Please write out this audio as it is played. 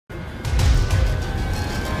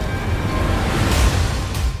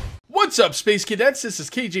What's up, Space Cadets? This is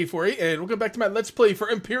KJ48, and welcome back to my Let's Play for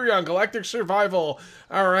Empyrion Galactic Survival.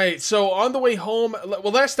 Alright, so on the way home,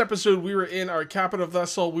 well, last episode we were in our capital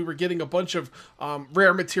vessel, we were getting a bunch of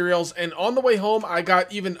rare materials, and on the way home I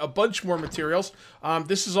got even a bunch more materials.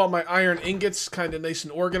 This is all my iron ingots, kind of nice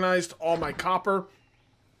and organized, all my copper,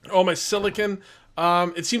 all my silicon.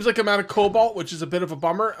 It seems like I'm out of cobalt, which is a bit of a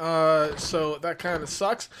bummer, so that kind of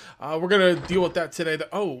sucks. We're going to deal with that today.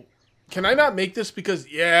 Oh, can I not make this?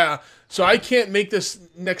 Because, yeah, so I can't make this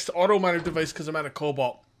next auto miner device because I'm out of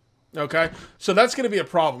cobalt. Okay, so that's going to be a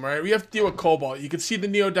problem, right? We have to deal with cobalt. You can see the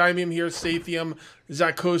neodymium here, sathium,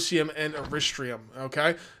 zirconium, and eristrium,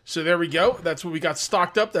 okay? So there we go. That's what we got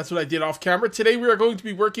stocked up. That's what I did off camera. Today we are going to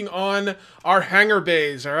be working on our hangar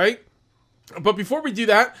bays, all right? But before we do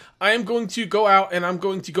that, I am going to go out and I'm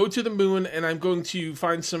going to go to the moon and I'm going to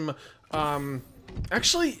find some,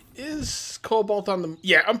 actually, is cobalt on the...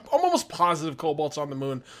 Yeah, I'm almost positive cobalt's on the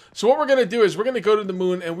moon. So what we're going to do is we're going to go to the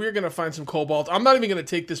moon and we're going to find some cobalt. I'm not even going to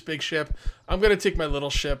take this big ship. I'm going to take my little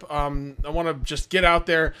ship. I want to just get out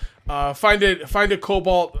there, find a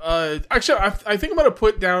cobalt. Actually, I think I'm going to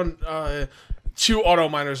put down 2 auto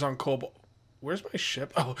miners on cobalt. Where's my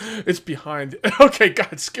ship? Oh, it's behind. Okay, God,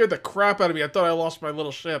 it scared the crap out of me. I thought I lost my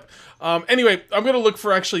little ship. Anyway, I'm going to look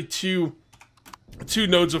for actually two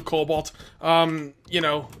nodes of cobalt, you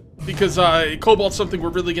know, because cobalt's something we're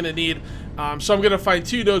really going to need. So I'm going to find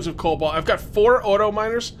 2 nodes of cobalt. I've got 4 auto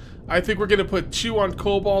miners. I think we're going to put 2 on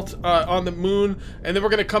cobalt on the moon, and then we're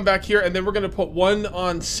going to come back here, and then we're going to put 1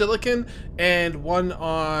 on silicon and 1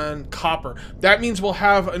 on copper. That means we'll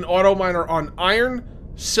have an auto miner on iron,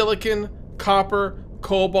 silicon, copper,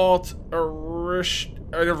 cobalt,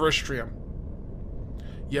 eristrium.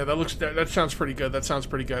 Yeah, that sounds pretty good. That sounds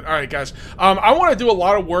pretty good. All right, guys. I want to do a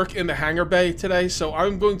lot of work in the hangar bay today, so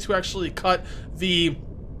I'm going to actually cut the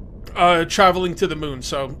traveling to the moon.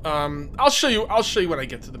 So I'll show you when I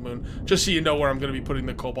get to the moon, just so you know where I'm going to be putting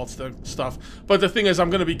the cobalt stuff. But the thing is, I'm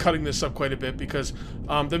going to be cutting this up quite a bit because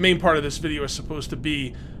the main part of this video is supposed to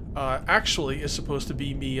be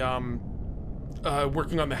me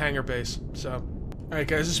working on the hangar base. So. Alright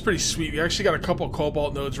guys, this is pretty sweet. We actually got a couple of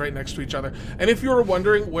cobalt nodes right next to each other. And if you were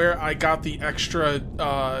wondering where I got the extra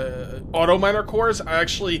auto miner cores, I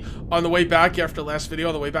actually, on the way back after last video,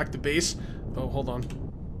 on the way back to base... Oh, hold on.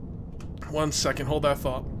 1 second, hold that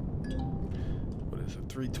thought. What is it,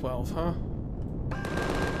 312, huh?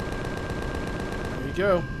 There you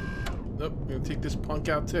go. Nope, I'm gonna take this punk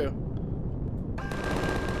out too.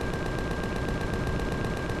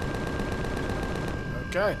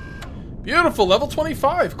 Okay. Beautiful, level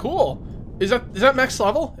 25, cool. Is that max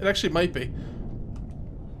level? It actually might be.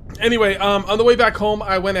 Anyway, on the way back home,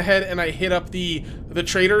 I went ahead and I hit up the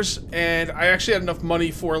traders, and I actually had enough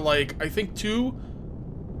money for, like, I think two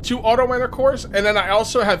auto miner cores, and then I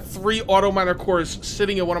also had 3 auto miner cores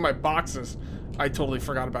sitting in one of my boxes I totally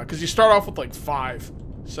forgot about, because you start off with, like, 5.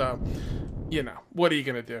 So, you know, what are you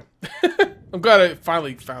gonna do? I'm glad I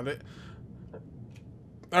finally found it.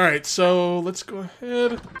 Alright, so let's go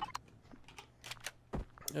ahead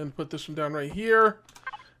and put this one down right here.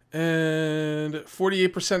 And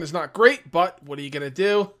 48% is not great, but what are you going to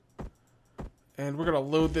do? And we're going to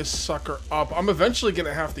load this sucker up. I'm eventually going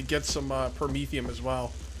to have to get some promethium as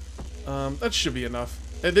well. That should be enough.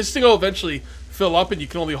 And this thing will eventually fill up, and you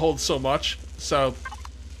can only hold so much. So,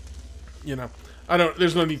 you know,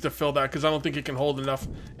 there's no need to fill that because I don't think it can hold enough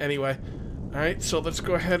anyway. Alright, so let's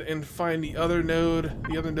go ahead and find the other node.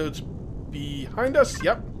 The other node's behind us.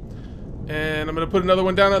 Yep. And I'm going to put another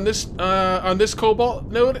one down on this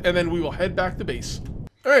cobalt node, and then we will head back to base.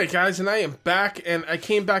 Alright guys, and I am back, and I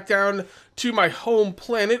came back down to my home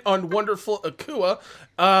planet on wonderful Akua.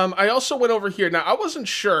 I also went over here. Now, I wasn't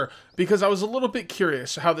sure, because I was a little bit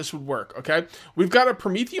curious how this would work, okay? We've got a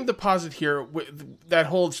promethium deposit here that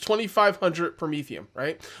holds 2,500 promethium,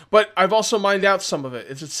 right? But I've also mined out some of it.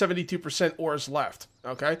 It's at 72% ores left,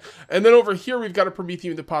 okay? And then over here, we've got a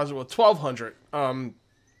promethium deposit with 1,200,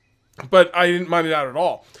 but I didn't mine it out at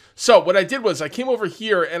all. So what I did was I came over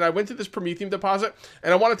here and I went to this promethium deposit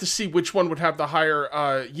and I wanted to see which one would have the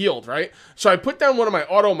higher yield, right? So I put down one of my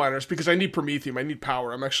auto miners because I need promethium. I need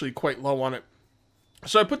power. I'm actually quite low on it.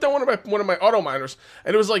 So I put down one of my auto miners,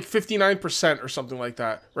 and it was like 59% or something like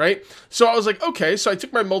that, right? So I was like, okay. So I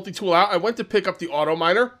took my multi-tool out. I went to pick up the auto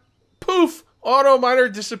miner. Poof! Auto miner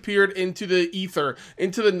disappeared into the ether,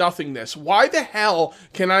 into the nothingness. Why the hell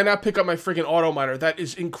can I not pick up my freaking auto miner? That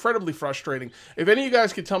is incredibly frustrating. If any of you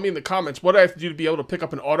guys could tell me in the comments what I have to do to be able to pick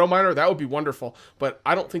up an auto miner, that would be wonderful. But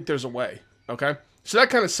I don't think there's a way, okay? So that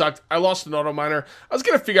kind of sucked. I lost an auto miner. I was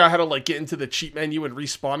going to figure out how to like get into the cheat menu and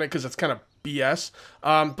respawn it because it's kind of BS.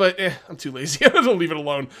 But I'm too lazy. I'm going to leave it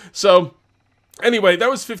alone. So anyway, that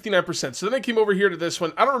was 59%. So then I came over here to this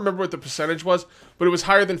one. I don't remember what the percentage was, but it was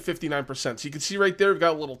higher than 59%. So you can see right there, we've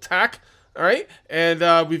got a little tack. All right.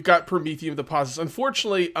 And we've got promethium deposits.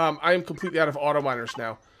 Unfortunately, I am completely out of auto miners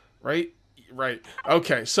now. Right? Right.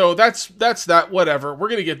 Okay, so that's that. Whatever. We're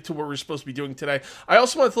going to get to what we're supposed to be doing today. I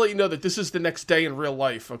also want to let you know that this is the next day in real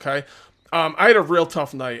life, okay? I had a real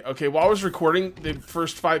tough night, okay? While I was recording the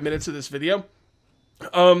first 5 minutes of this video,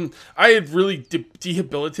 I had really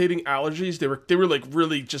debilitating allergies. They were like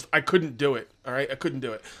really just, I couldn't do it, all right? I couldn't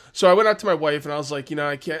do it. So I went out to my wife and I was like, you know,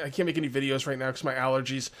 I can't make any videos right now because my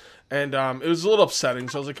allergies. And it was a little upsetting.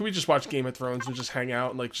 So I was like, can we just watch Game of Thrones and just hang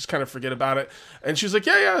out and like just kind of forget about it? And she was like,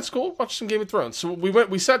 yeah, that's cool. Watch some Game of Thrones. So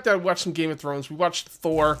we sat down, watched some Game of Thrones. We watched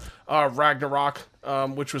Thor, Ragnarok,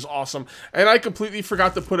 which was awesome. And I completely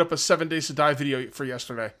forgot to put up a 7 Days to Die video for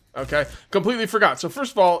yesterday. Okay, completely forgot. So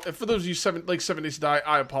first of all, for those of you 7 Days to Die,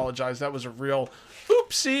 I apologize. That was a real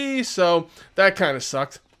oopsie. So that kind of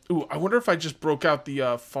sucked. Ooh, I wonder if I just broke out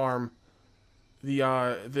the farm.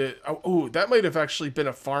 Oh, that might have actually been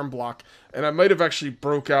a farm block, and I might have actually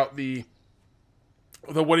broke out the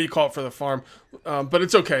what do you call it for the farm, but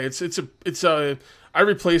it's okay. I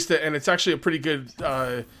replaced it, and it's actually a pretty good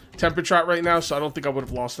temperature right now, so I don't think I would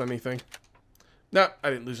have lost anything. No, I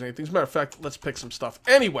didn't lose anything. As a matter of fact, let's pick some stuff.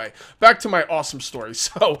 Anyway, back to my awesome story.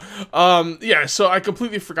 So, yeah, so I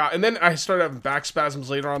completely forgot. And then I started having back spasms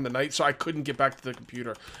later on in the night, so I couldn't get back to the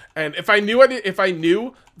computer. And if I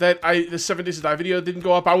knew that the 7 Days to Die video didn't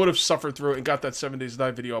go up, I would have suffered through it and got that 7 Days to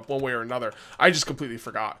Die video up one way or another. I just completely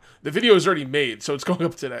forgot. The video is already made, so it's going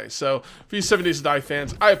up today. So, for you 7 Days to Die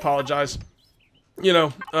fans, I apologize. You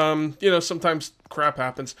know, sometimes crap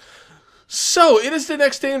happens. So, it is the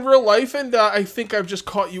next day in real life, and I think I've just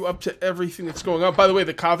caught you up to everything that's going on. By the way,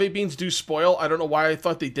 the kave beans do spoil. I don't know why I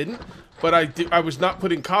thought they didn't, but I was not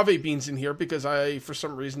putting kave beans in here because I, for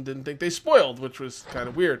some reason, didn't think they spoiled, which was kind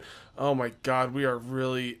of weird. Oh my god, we are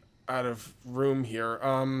really out of room here.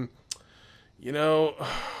 You know,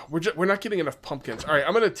 we're not getting enough pumpkins. All right,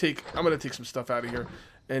 I'm gonna take some stuff out of here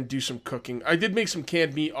and do some cooking. I did make some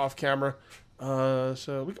canned meat off camera.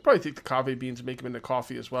 So we could probably take the kave beans and make them into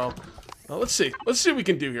coffee as well. Let's see what we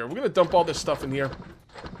can do here. We're going to dump all this stuff in here.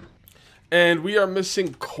 And we are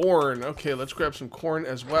missing corn. Okay, let's grab some corn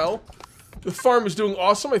as well. The farm is doing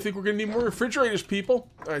awesome. I think we're going to need more refrigerators, people.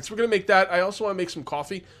 All right, so we're going to make that. I also want to make some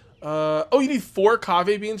coffee. Oh, you need 4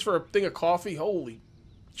 kave beans for a thing of coffee? Holy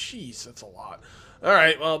jeez, that's a lot. All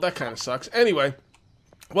right, well, that kind of sucks. Anyway.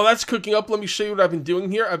 Well, that's cooking up. Let me show you what I've been doing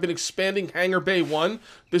here. I've been expanding Hangar Bay 1.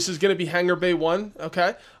 This is going to be Hangar Bay 1,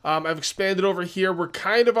 okay? I've expanded over here. We're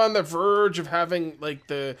kind of on the verge of having, like,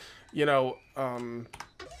 the, you know,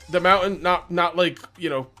 the mountain, not like, you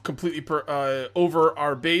know, completely over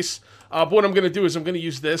our base. But what I'm going to do is I'm going to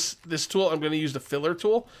use this tool. I'm going to use the filler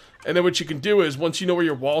tool. And then what you can do is once you know where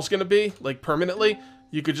your wall's going to be, like, permanently,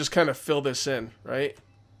 you could just kind of fill this in, right?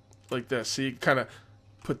 Like this. So you kind of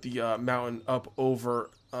put the mountain up over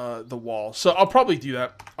the wall. So I'll probably do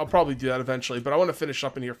that. I'll probably do that eventually, but I want to finish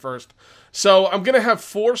up in here first. So I'm going to have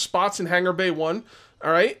 4 spots in Hangar Bay 1.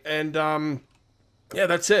 All right. And yeah,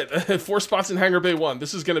 that's it. 4 spots in Hangar Bay 1.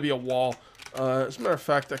 This is going to be a wall. As a matter of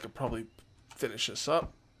fact, I could probably finish this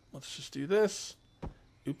up. Let's just do this.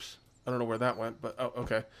 Oops. I don't know where that went, but oh,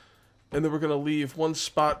 okay. And then we're going to leave 1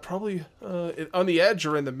 spot probably on the edge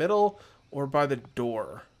or in the middle or by the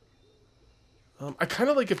door. I kind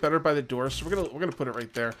of like it better by the door, so we're gonna put it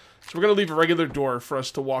right there. So we're gonna leave a regular door for us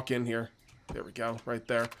to walk in here. There we go, right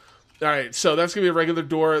there. All right, so that's gonna be a regular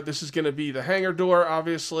door. This is gonna be the hangar door,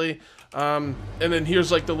 obviously. And then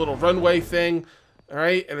here's like the little runway thing. All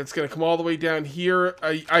right, and it's gonna come all the way down here.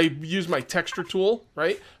 I use my texture tool,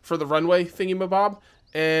 right, for the runway thingy-mabob,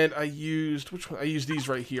 and I used which one? I used these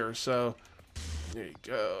right here. So there you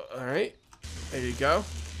go. All right, there you go.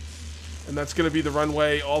 And that's going to be the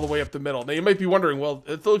runway all the way up the middle. Now, you might be wondering, well,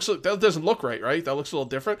 that doesn't look right, right? That looks a little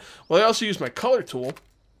different. Well, I also used my color tool,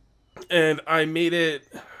 and I made it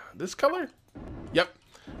this color. Yep.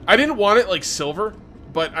 I didn't want it like silver,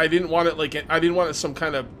 but I didn't want it like some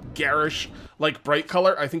kind of garish, like bright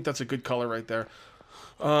color. I think that's a good color right there.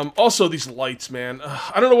 Also, these lights, man.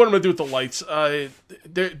 I don't know what I'm gonna do with the lights.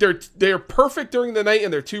 They're perfect during the night,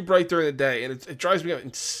 and they're too bright during the day, and it drives me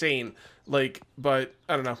insane. Like, but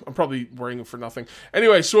I don't know. I'm probably worrying for nothing.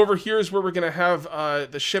 Anyway, so over here is where we're gonna have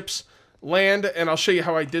the ships land, and I'll show you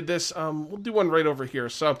how I did this. We'll do one right over here.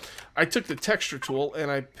 So I took the texture tool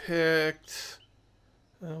and I picked.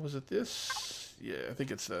 Was it this? Yeah, I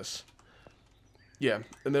think it's this. Yeah,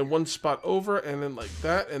 and then one spot over, and then like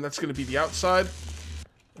that, and that's going to be the outside.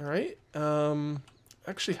 All right.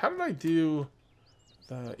 Actually, how did I do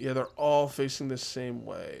that? Yeah, they're all facing the same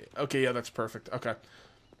way. Okay, yeah, that's perfect. Okay.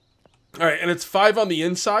 All right, and it's 5 on the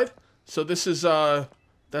inside. So this is,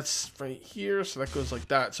 that's right here. So that goes like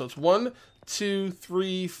that. So it's 1, 2,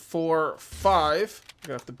 3, 4, 5. I'm going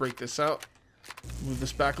to have to break this out. Move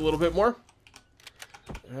this back a little bit more.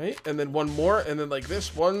 All right, and then one more, and then like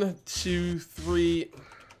this. 1, 2, 3.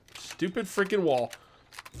 Stupid freaking wall.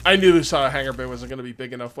 I knew this hangar bay wasn't going to be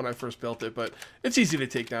big enough when I first built it, but it's easy to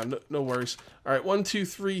take down. No worries. All right, 1, 2,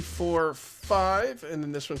 3, 4, 5, and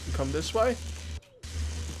then this one can come this way.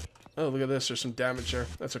 Oh, look at this. There's some damage there.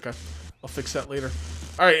 That's okay. I'll fix that later.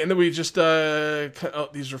 All right, and then we just, oh,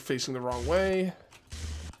 these are facing the wrong way.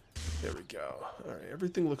 There we go. All right,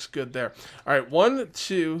 everything looks good there. All right, 1,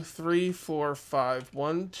 2, 3, 4, 5.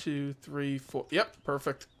 1, 2, 3, 4. Yep,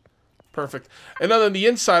 perfect. Perfect. And then on the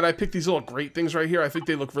inside, I picked these little grate things right here. I think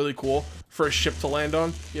they look really cool for a ship to land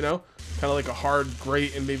on, you know? Kind of like a hard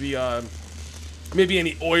grate, and maybe maybe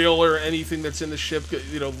any oil or anything that's in the ship,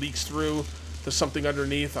 you know, leaks through to something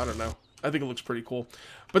underneath. I don't know. I think it looks pretty cool.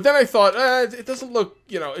 But then I thought, it doesn't look,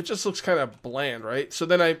 you know, it just looks kind of bland, right? So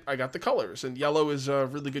then I got the colors, and yellow is a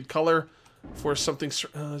really good color for something.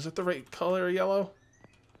 Is that the right color, yellow?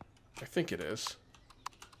 I think it is.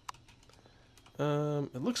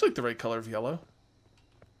 It looks like the right color of yellow.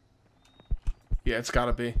 Yeah, it's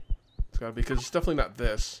gotta be. It's gotta be, because it's definitely not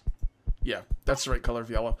this. Yeah, that's the right color of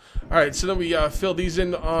yellow. Alright, so then we fill these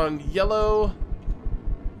in on yellow.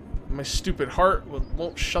 My stupid heart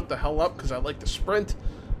won't shut the hell up because I like to sprint.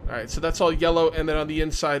 Alright, so that's all yellow, and then on the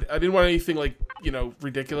inside, I didn't want anything like, you know,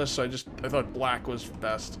 ridiculous, so I thought black was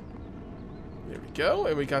best. There we go,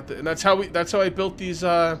 and we got the, and that's how I built these,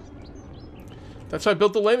 that's how I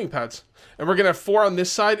built the landing pads. And we're going to have 4 on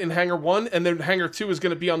this side in Hangar 1, and then Hangar 2 is going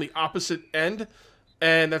to be on the opposite end,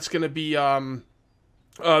 and that's going to be,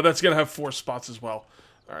 that's going to have 4 spots as well.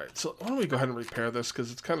 Alright, so why don't we go ahead and repair this,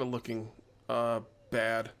 because it's kind of looking,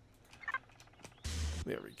 bad.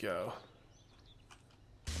 There we go.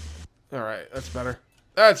 Alright, that's better.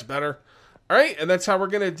 That's better. Alright, and that's how we're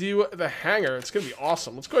going to do the hangar. It's going to be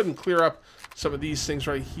awesome. Let's go ahead and clear up some of these things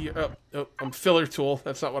right here. Oh, filler tool.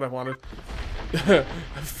 That's not what I wanted.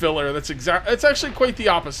 Filler. That's it's actually quite the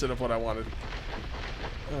opposite of what I wanted.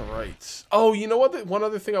 All right. Oh, you know what? One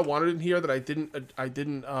other thing I wanted in here that I didn't. One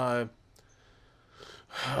other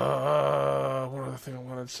thing I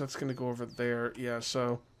wanted. So that's gonna go over there. Yeah.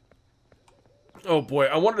 So. Oh boy,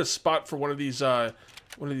 I wanted a spot for one of these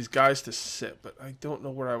guys to sit, but I don't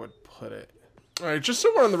know where I would put it. All right, just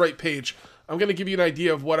so we're on the right page, I'm going to give you an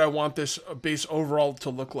idea of what I want this base overall to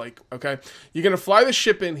look like, okay? You're going to fly the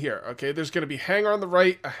ship in here, okay? There's going to be a hangar on the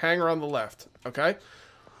right, a hangar on the left, okay?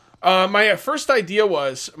 My first idea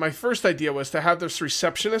was to have this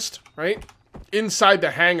receptionist, right, inside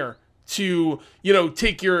the hangar to, you know,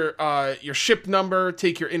 take your ship number,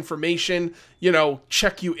 take your information, you know,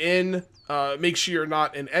 check you in, make sure you're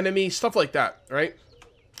not an enemy, stuff like that, right?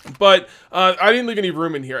 But I didn't leave any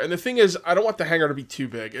room in here. And the thing is, I don't want the hangar to be too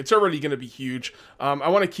big. It's already going to be huge. I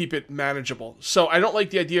want to keep it manageable. So I don't like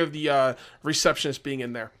the idea of the receptionist being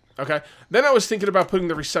in there. Okay? Then I was thinking about putting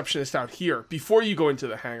the receptionist out here before you go into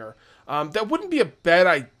the hangar. That wouldn't be a bad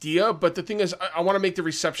idea, but the thing is, I want to make the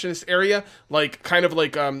receptionist area like kind of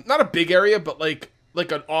like not a big area, but like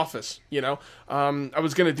an office, you know? I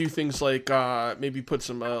was going to do things like maybe put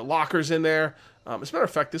some lockers in there. As a matter of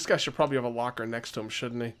fact, this guy should probably have a locker next to him,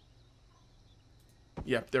 shouldn't he?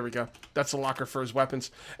 Yeah, there we go. That's a locker for his weapons.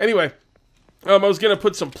 Anyway, I was going to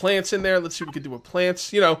put some plants in there. Let's see what we could do with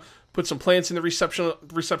plants. You know, put some plants in the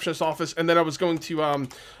receptionist office. And then I was going to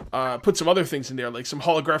put some other things in there, like some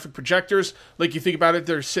holographic projectors. Like, you think about it,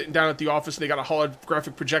 they're sitting down at the office and they got a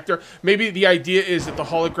holographic projector. Maybe the idea is that the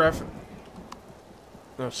holographic...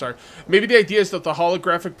 Oh, sorry. Maybe the idea is that the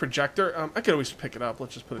holographic projector, I could always pick it up.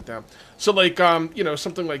 Let's just put it down. So, like, you know,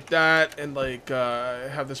 something like that, and, like,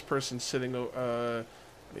 have this person sitting,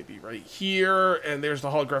 maybe right here, and there's the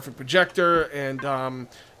holographic projector, and,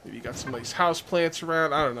 maybe you got some nice house plants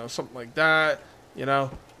around. I don't know, something like that, you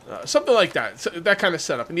know, something like that. So, that kind of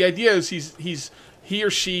setup. And the idea is he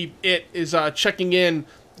or she, it is, checking in,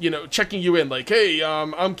 you know, checking you in, like, hey,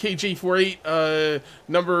 I'm KJ48,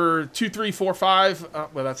 number 2345,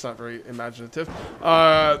 well, that's not very imaginative,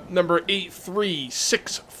 number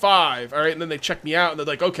 8365, all right, and then they check me out, and they're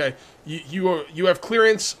like, okay, you have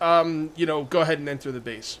clearance, you know, go ahead and enter the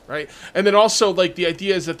base, right? And then also, like, the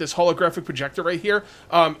idea is that this holographic projector right here,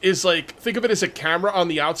 is like, think of it as a camera on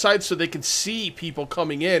the outside, so they can see people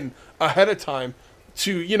coming in ahead of time,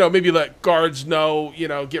 to, you know, maybe let guards know, you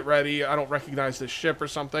know, get ready, I don't recognize this ship or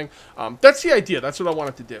something. That's the idea. That's what I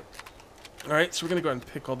wanted to do. All right, so we're going to go ahead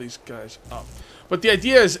and pick all these guys up. But the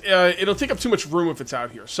idea is it'll take up too much room if it's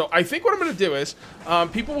out here. So I think what I'm going to do is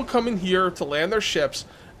people will come in here to land their ships.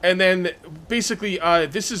 And then basically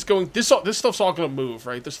this stuff's all going to move,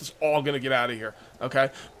 right? This is all going to get out of here, okay?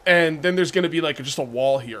 And then there's going to be like just a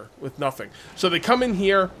wall here with nothing. So they come in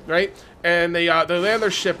here, right? And they land their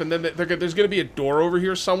ship, and then there's going to be a door over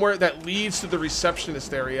here somewhere that leads to the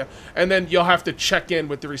receptionist area. And then you'll have to check in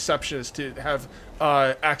with the receptionist to have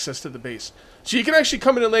access to the base. So you can actually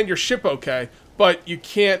come in and land your ship, okay? But you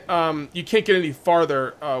can't get any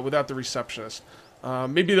farther without the receptionist.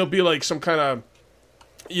 Maybe there'll be like some kind of,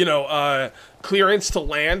 you know, clearance to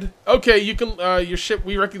land. Okay, you can your ship.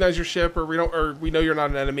 We recognize your ship, or we know you're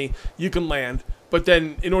not an enemy. You can land. But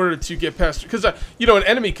then, in order to get past, because you know, an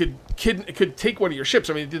enemy could take one of your ships.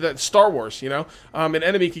 I mean, they did that in Star Wars. You know, an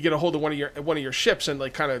enemy could get a hold of one of your ships and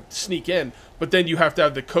like kind of sneak in. But then you have to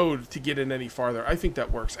have the code to get in any farther. I think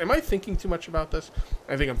that works. Am I thinking too much about this?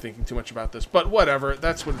 I think I'm thinking too much about this. But whatever,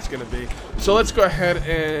 that's what it's going to be. So let's go ahead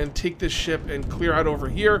and take this ship and clear out over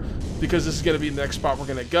here, because this is going to be the next spot we're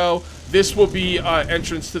going to go. This will be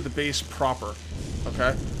entrance to the base proper.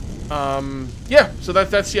 Okay. Yeah. So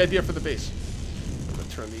that's the idea for the base.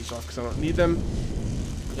 Turn these off because I don't need them.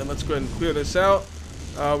 And let's go ahead and clear this out.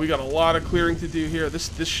 We got a lot of clearing to do here.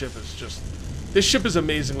 This ship is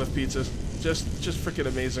amazing with pizzas. Just freaking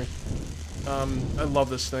amazing. I love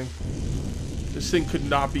this thing. This thing could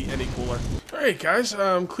not be any cooler. All right, guys.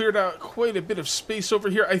 Cleared out quite a bit of space over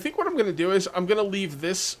here. I think what I'm going to do is I'm going to leave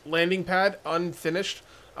this landing pad unfinished.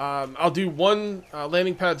 I'll do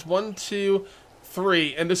landing pads 1, 2,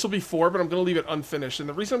 3, and this will be 4, but I'm going to leave it unfinished. And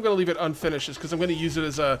the reason I'm going to leave it unfinished is because I'm going to use it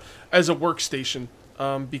as a workstation,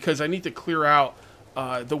 because I need to clear out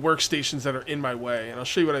the workstations that are in my way, and I'll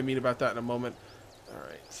show you what I mean about that in a moment. All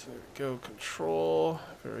right, so there we go. Control.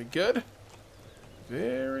 Very good.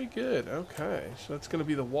 Very good. Okay, so that's going to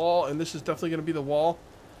be the wall, and this is definitely going to be the wall.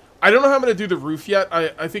 I don't know how I'm going to do the roof yet.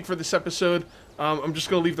 I think for this episode, I'm just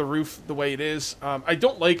going to leave the roof the way it is. I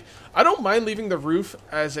don't mind leaving the roof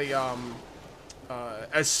as a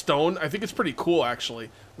as stone. I think it's pretty cool, actually.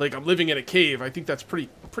 Like, I'm living in a cave. I think that's pretty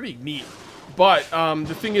neat. But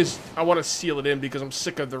the thing is, I want to seal it in because I'm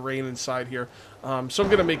sick of the rain inside here. So I'm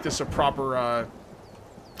gonna make this a proper.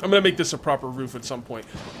 I'm gonna make this a proper roof at some point.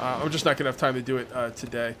 I'm just not gonna have time to do it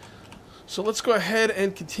today. So let's go ahead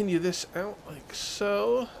and continue this out like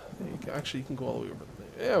so. Actually, you can go all the way over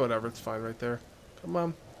there. Yeah, whatever. It's fine right there. Come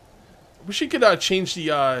on. Wish you could change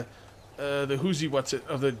the who's what's it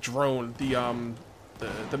of the drone,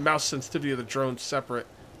 the mouse sensitivity of the drone separate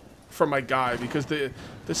from my guy, because the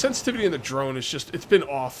sensitivity in the drone is just, it's been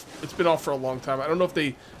off for a long time. I don't know if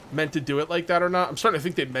they meant to do it like that or not. I'm starting to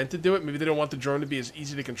think they meant to do it. Maybe they don't want the drone to be as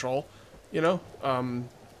easy to control, you know.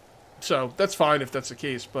 So that's fine if that's the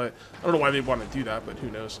case, but I don't know why they want to do that, but who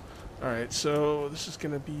knows. All right, so this is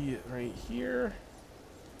gonna be right here.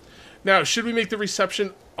 Now, should we make the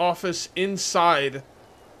reception office inside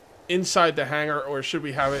the hangar, or should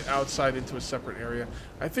we have it outside into a separate area?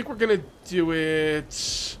 I think we're gonna do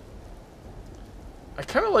it. I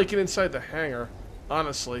kind of like it inside the hangar,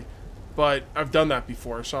 honestly, but I've done that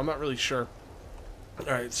before, so I'm not really sure. All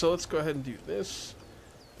right, so let's go ahead and do this,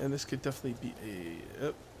 and this could definitely be a.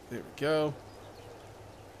 Oh, there we go.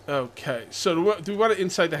 Okay, so do we want it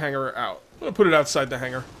inside the hangar or out? I'm gonna put it outside the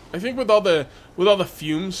hangar. I think with all the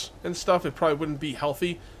fumes and stuff, it probably wouldn't be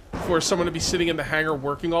healthy for someone to be sitting in the hangar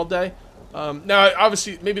working all day. Now,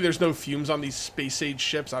 obviously, maybe there's no fumes on these space-age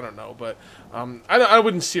ships. I don't know, but I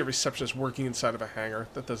wouldn't see a receptionist working inside of a hangar.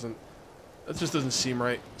 That just doesn't seem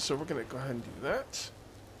right. So we're gonna go ahead and do that.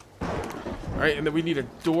 All right, and then we need a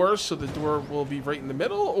door, so the door will be right in the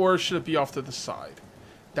middle, or should it be off to the side?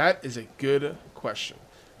 That is a good question.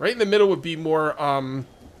 Right in the middle would be more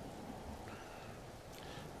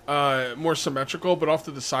more symmetrical, but off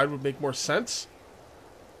to the side would make more sense.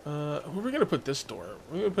 Where are we gonna put this door?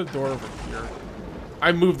 We're gonna put a door over here.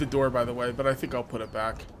 I moved the door, by the way, but I think I'll put it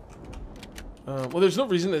back. Well, there's no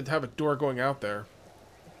reason to have a door going out there,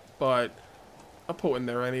 but I'll put one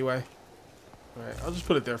there anyway. All right, I'll just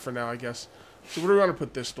put it there for now, I guess. So where do we want to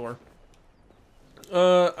put this door?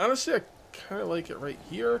 Honestly, I kind of like it right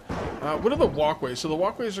here. What are the walkways? So the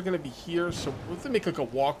walkways are going to be here. So we'll have to make like a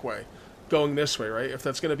walkway going this way, right? If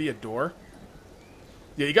that's going to be a door.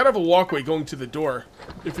 Yeah, you got to have a walkway going to the door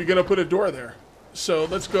if you're going to put a door there. So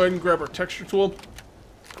let's go ahead and grab our texture tool,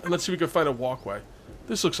 and let's see if we can find a walkway.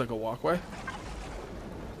 This looks like a walkway.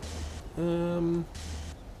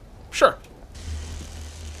 Sure.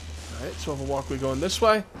 Alright, so I have a walkway going this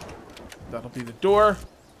way. That'll be the door.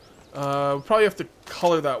 We'll probably have to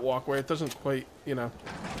color that walkway. It doesn't quite, you know,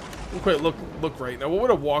 doesn't quite look right. Now, what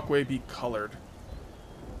would a walkway be colored?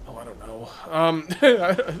 Oh, I don't know.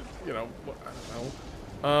 You know,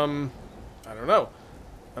 I don't know. I don't know.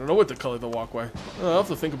 I don't know what to color the walkway. I'll have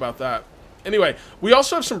to think about that. Anyway, we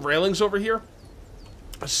also have some railings over here.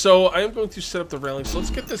 So I am going to set up the railings. So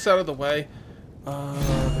let's get this out of the way.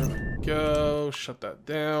 There we go. Shut that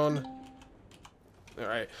down. All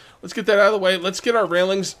right. Let's get that out of the way. Let's get our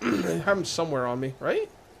railings. I have them somewhere on me, right?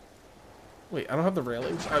 Wait, I don't have the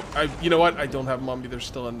railings. You know what? I don't have them on me. They're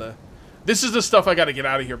still in the... This is the stuff I got to get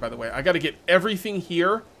out of here, by the way. I got to get everything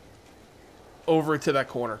here over to that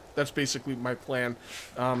corner. That's basically my plan.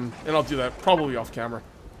 And I'll do that probably off camera.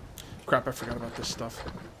 Crap, I forgot about this stuff.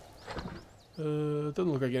 It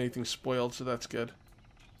doesn't look like anything's spoiled, so that's good.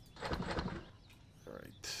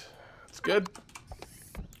 Alright. That's good.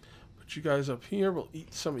 Put you guys up here. We'll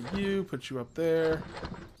eat some of you. Put you up there.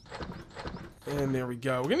 And there we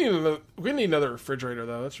go. We're gonna need another refrigerator,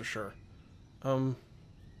 though. That's for sure. I don't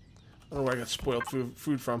know where I got spoiled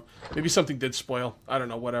food from. Maybe something did spoil. I don't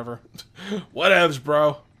know. Whatever. Whatevs,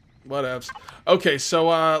 bro. Whatevs. Okay, so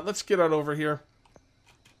let's get on over here.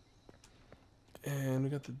 And we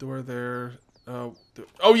got the door there. Oh,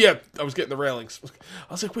 yeah. I was getting the railings.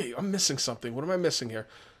 I was like, wait, I'm missing something. What am I missing here?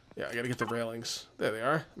 Yeah, I got to get the railings. There they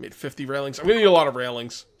are. I made 50 railings. I'm going to need a lot of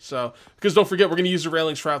railings. So, because don't forget, we're going to use the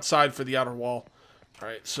railings for outside for the outer wall. All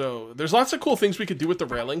right, so there's lots of cool things we could do with the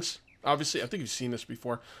railings. Obviously, I think you've seen this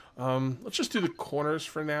before. Let's just do the corners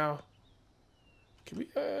for now. Can we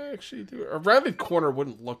actually do it? A rounded corner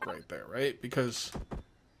wouldn't look right there, right? Because...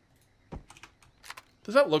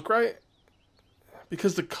 Does that look right?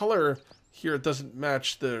 Because the color here doesn't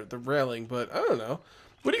match the railing, but I don't know.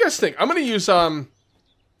 What do you guys think? I'm gonna use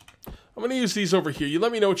these over here. You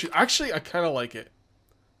let me know what you... Actually, I kind of like it.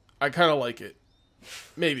 I kind of like it.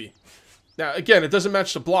 Maybe. Now, again, it doesn't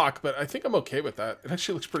match the block, but I think I'm okay with that. It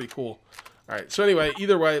actually looks pretty cool. All right, so anyway,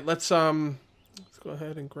 either way, let's go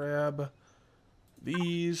ahead and grab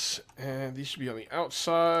these, and these should be on the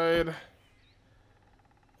outside.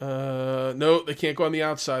 No, they can't go on the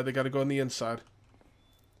outside. They got to go on the inside.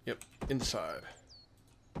 Yep, inside.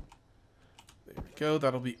 There we go.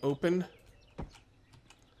 That'll be open.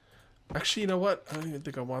 Actually, you know what? I don't even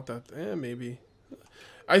think I want that. Maybe.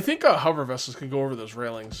 I think hover vessels can go over those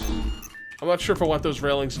railings. I'm not sure if I want those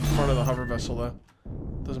railings in front of the hover vessel, though.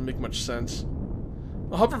 Doesn't make much sense.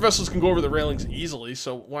 The hover vessels can go over the railings easily,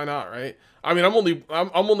 so why not, right? I mean, I'm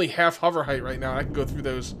only half hover height right now. I can go through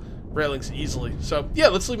those railings easily. So, yeah,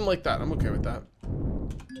 let's leave them like that. I'm okay with that.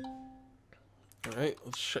 All right,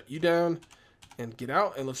 let's shut you down and get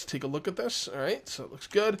out, and let's take a look at this. All right, so it looks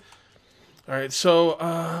good. All right, so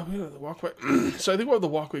we have the walkway. So I think we'll have the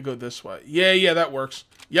walkway go this way. Yeah, that works.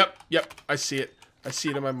 Yep, I see it. I see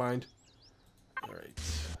it in my mind. All right,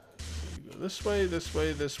 you go this way, this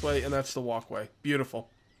way, this way, and that's the walkway. Beautiful,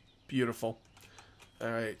 beautiful. All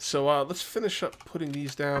right, so let's finish up putting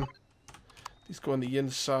these down. These go on the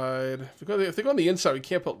inside. If they go on the inside, we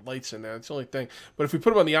can't put lights in there. That's the only thing. But if we put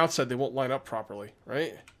them on the outside, they won't line up properly,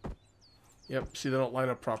 right? Yep, see, they don't line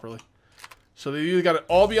up properly. So they either got to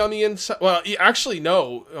all be on the inside. Well, actually,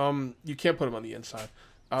 no. You can't put them on the inside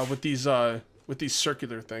with these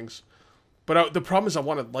circular things. But the problem is I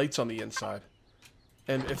wanted lights on the inside.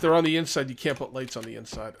 And if they're on the inside, you can't put lights on the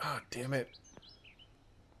inside. Ah, oh, damn it.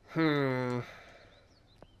 I'm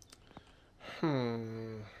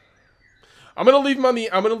gonna leave them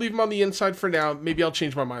on the inside for now. Maybe I'll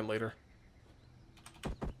change my mind later.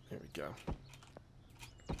 There we go.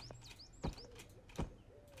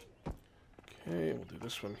 Okay, we'll do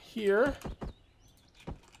this one here.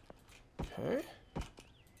 Okay.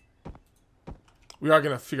 We are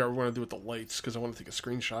gonna figure out what we want to do with the lights because I want to take a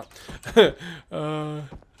screenshot. All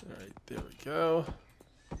right, there we go.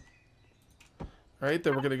 All right,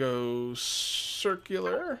 then we're gonna go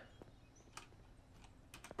circular.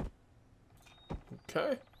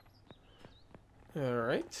 Okay. All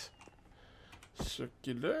right.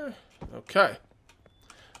 Circular. Okay.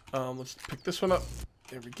 Let's pick this one up.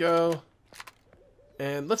 There we go.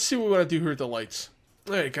 And let's see what we want to do here with the lights.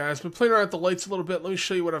 All right, guys. Been playing around with the lights a little bit. Let me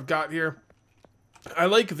show you what I've got here. I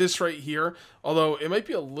like this right here, although it might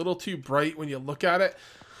be a little too bright when you look at it.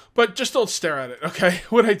 But just don't stare at it, okay?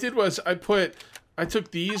 What I did was I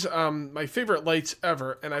took these, my favorite lights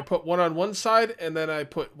ever, and I put one on one side, and then I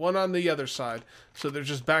put one on the other side. So they're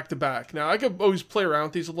just back to back. Now, I could always play around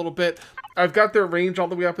with these a little bit. I've got their range all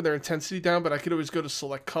the way up and their intensity down, but I could always go to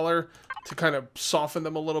select color to kind of soften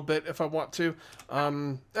them a little bit if I want to.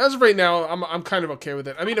 As of right now, I'm kind of okay with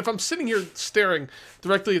it. I mean, if I'm sitting here staring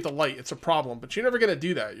directly at the light, it's a problem, but you're never going to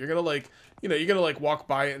do that. You're going to like, you know, you're going to like walk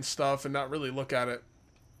by it and stuff and not really look at it.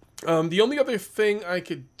 The only other thing I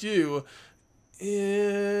could do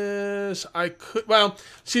is I could, well,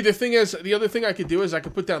 see, the thing is, the other thing I could do is I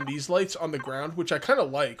could put down these lights on the ground, which I kind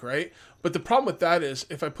of like, right? But the problem with that is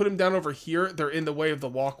if I put them down over here, they're in the way of the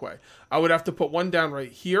walkway. I would have to put one down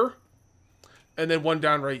right here and then one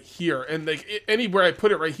down right here. And like anywhere I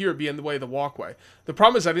put it right here would be in the way of the walkway. The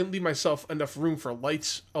problem is I didn't leave myself enough room for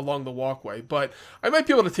lights along the walkway, but I might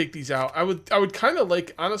be able to take these out. I would kind of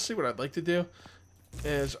like, honestly, what I'd like to do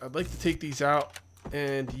is I'd like to take these out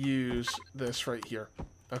and use this right here,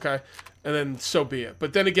 okay? And then so be it.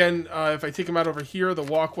 But then again, if I take them out over here, the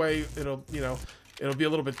walkway, it'll, you know, it'll be a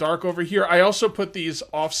little bit dark over here. I also put these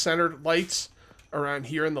off-centered lights around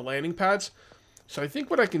here in the landing pads. So I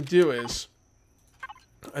think what I can do is,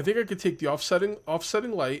 I think I could take the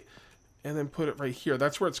offsetting light and then put it right here.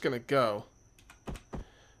 That's where it's going to go.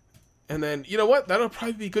 And then, you know what? That'll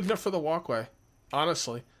probably be good enough for the walkway,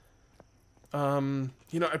 honestly.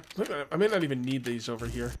 You know, I may not even need these over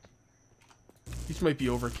here. These might be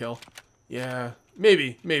overkill. Yeah,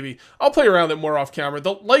 maybe. I'll play around with it more off camera.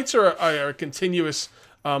 The lights are a continuous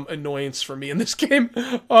annoyance for me in this game.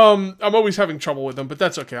 I'm always having trouble with them, but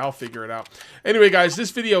that's okay. I'll figure it out. Anyway, guys,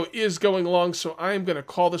 this video is going long, so I'm going to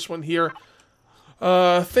call this one here.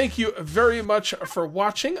 Thank you very much for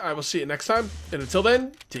watching. I will see you next time, and until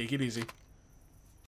then, take it easy.